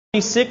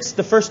2026,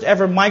 the first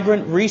ever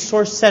Migrant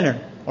Resource Center,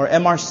 or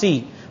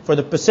MRC, for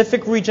the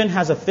Pacific region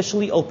has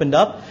officially opened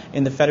up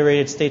in the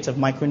Federated States of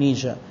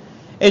Micronesia.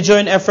 A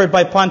joint effort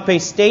by Pohnpei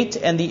State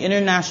and the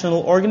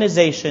International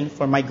Organization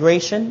for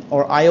Migration,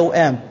 or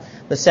IOM.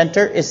 The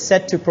center is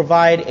set to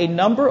provide a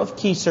number of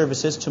key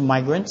services to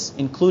migrants,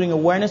 including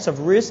awareness of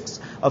risks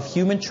of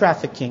human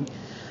trafficking.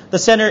 The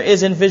center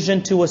is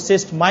envisioned to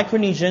assist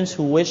Micronesians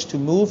who wish to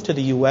move to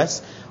the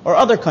U.S. or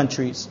other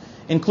countries,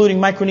 including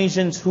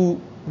Micronesians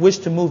who wish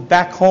to move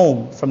back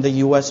home from the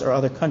U.S. or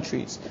other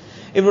countries.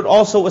 It would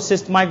also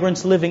assist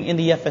migrants living in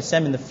the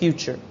FSM in the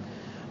future.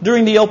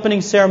 During the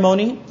opening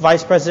ceremony,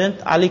 Vice President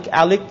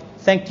Alik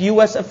thanked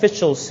U.S.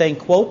 officials, saying,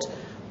 quote,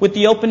 "With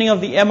the opening of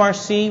the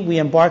MRC, we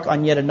embark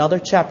on yet another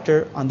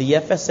chapter on the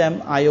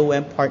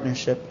FSM-IOM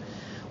partnership.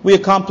 We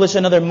accomplish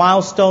another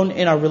milestone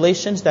in our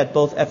relations that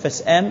both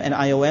FSM and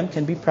IOM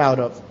can be proud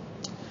of."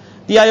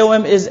 The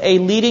IOM is a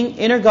leading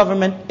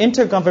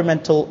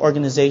intergovernmental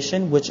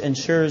organization which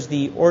ensures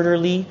the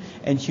orderly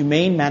and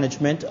humane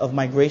management of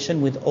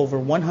migration with over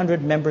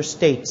 100 member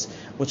states,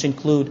 which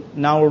include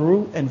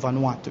Nauru and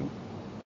Vanuatu.